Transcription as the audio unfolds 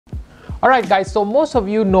Alright guys, so most of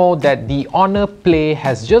you know that the Honor Play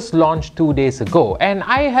has just launched 2 days ago, and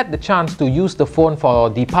I had the chance to use the phone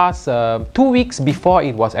for the past 2 weeks before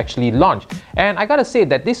it was actually launched. And I gotta say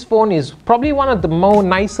that this phone is probably one of the more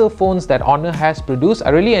nicer phones that Honor has produced. I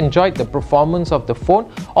really enjoyed the performance of the phone,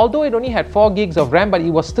 although it only had 4 gigs of RAM, but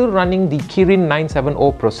it was still running the Kirin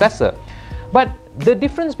 970 processor. But the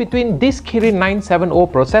difference between this Kirin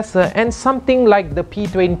 970 processor and something like the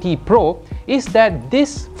P20 Pro is that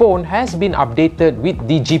this phone has been updated with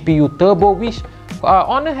the GPU Turbo, which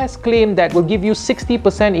Honor has claimed that will give you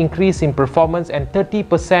 60% increase in performance and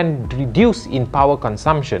 30% reduce in power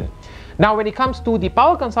consumption. Now when it comes to the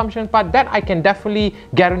power consumption part, that I can definitely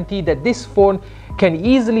guarantee that this phone can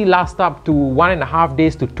easily last up to 1.5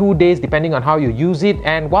 days to 2 days depending on how you use it.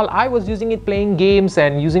 And while I was using it playing games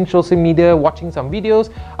and using social media, watching some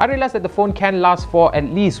videos, I realized that the phone can last for at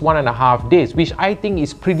least 1.5 days, which I think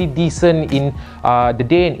is pretty decent in the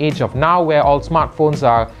day and age of now, where all smartphones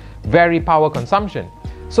are very power consumption.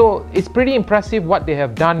 So it's pretty impressive what they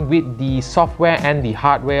have done with the software and the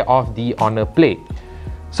hardware of the Honor Play.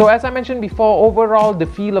 So as I mentioned before, overall the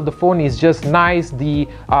feel of the phone is just nice. The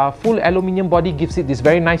full aluminium body gives it this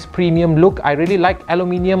very nice premium look. I really like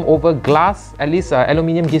aluminium over glass. At least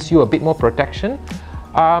aluminium gives you a bit more protection.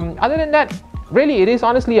 Other than that, really it is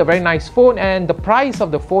honestly a very nice phone, and the price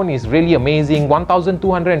of the phone is really amazing.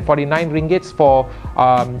 1,249 ringgits for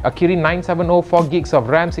a Kirin 970, 4 gigs of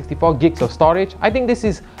RAM, 64 gigs of storage. I think this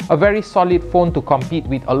is a very solid phone to compete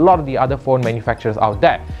with a lot of the other phone manufacturers out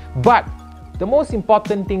there. But the most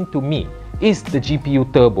important thing to me is the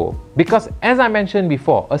GPU Turbo, because as I mentioned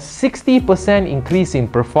before, a 60% increase in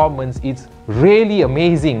performance is really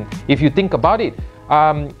amazing if you think about it,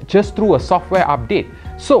 just through a software update.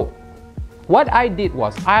 So what I did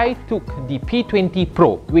was I took the P20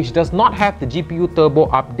 Pro, which does not have the GPU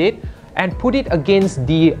Turbo update, and put it against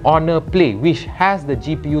the Honor Play, which has the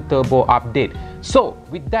GPU Turbo update. So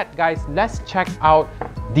with that guys, let's check out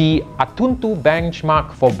the Antutu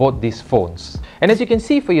benchmark for both these phones. And as you can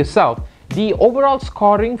see for yourself, the overall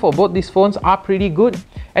scoring for both these phones are pretty good.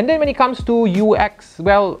 And then when it comes to UX,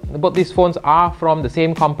 well, both these phones are from the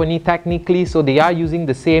same company technically, so they are using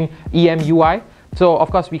the same EMUI. So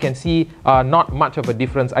of course we can see not much of a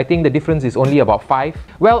difference. I think the difference is only about 5.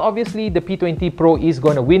 Well, obviously the P20 Pro is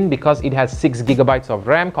going to win because it has 6 GB of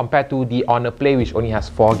RAM compared to the Honor Play, which only has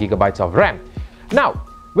 4 GB of RAM. Now,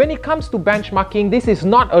 when it comes to benchmarking, this is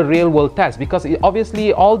not a real world test because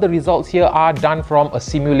obviously all the results here are done from a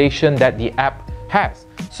simulation that the app has.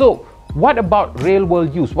 So what about real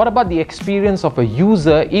world use? What about the experience of a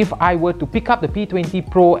user? If I were to pick up the P20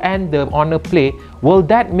 Pro and the Honor Play, will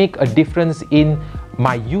that make a difference in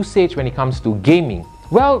my usage when it comes to gaming?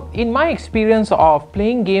 Well, in my experience of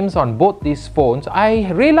playing games on both these phones,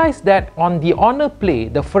 I realized that on the Honor Play,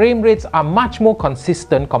 the frame rates are much more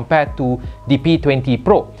consistent compared to the P20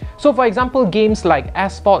 Pro. So for example, games like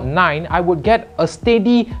Asphalt 9, I would get a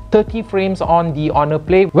steady 30 frames on the Honor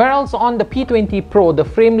Play, whereas on the P20 Pro, the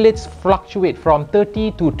frame rates fluctuate from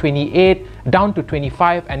 30 to 28, down to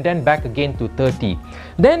 25, and then back again to 30.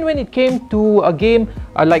 Then when it came to a game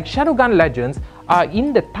like Shadowgun Legends,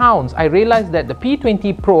 in the towns, I realized that the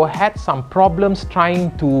P20 Pro had some problems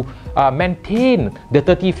trying to maintain the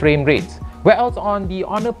 30 frame rates, whereas on the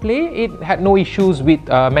Honor Play, it had no issues with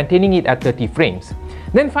maintaining it at 30 frames.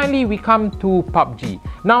 Then finally, we come to PUBG.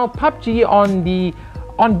 Now, PUBG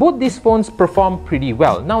on both these phones perform pretty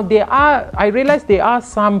well. Now, I realized there are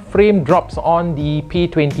some frame drops on the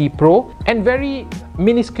P20 Pro and very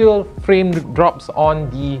minuscule frame drops on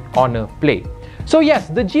the Honor Play. So yes,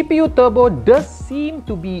 the GPU Turbo does seem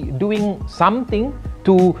to be doing something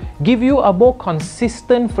to give you a more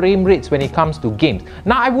consistent frame rates when it comes to games.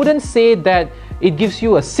 Now, I wouldn't say that it gives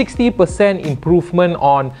you a 60% improvement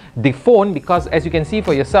on the phone, because as you can see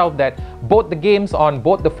for yourself that both the games on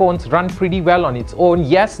both the phones run pretty well on its own.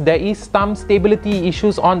 Yes, there is some stability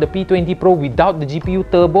issues on the P20 Pro without the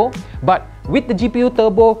GPU Turbo, but with the GPU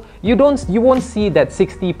Turbo, you won't see that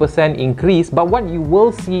 60% increase, but what you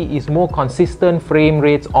will see is more consistent frame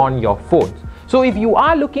rates on your phones. So if you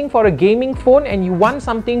are looking for a gaming phone and you want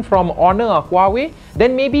something from Honor or Huawei,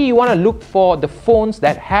 then maybe you want to look for the phones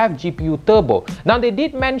that have GPU Turbo. Now, they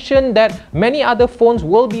did mention that many other phones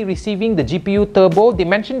will be receiving the GPU Turbo. They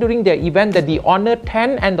mentioned during their event that the Honor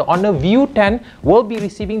 10 and the Honor View 10 will be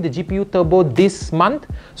receiving the GPU Turbo this month.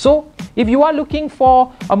 So if you are looking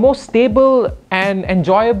for a more stable and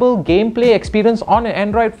enjoyable gameplay experience on an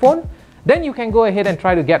Android phone, then you can go ahead and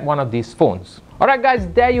try to get one of these phones. Alright guys,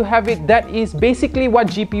 there you have it. That is basically what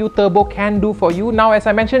GPU Turbo can do for you. Now, as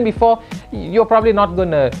I mentioned before, you're probably not going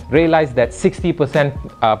to realize that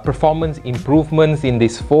 60% performance improvements in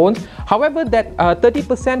these phones. However, that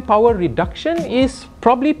 30% power reduction is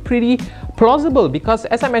probably pretty plausible because,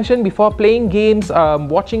 as I mentioned before, playing games,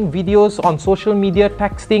 watching videos on social media,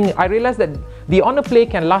 texting, I realized that the Honor Play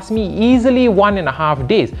can last me easily 1.5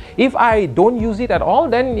 days. If I don't use it at all,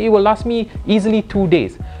 then it will last me easily 2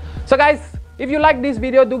 days. So guys, if you like this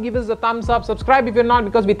video, do give us a thumbs up, subscribe if you're not,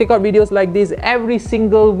 because we take out videos like this every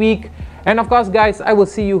single week. And of course guys, I will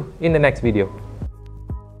see you in the next video.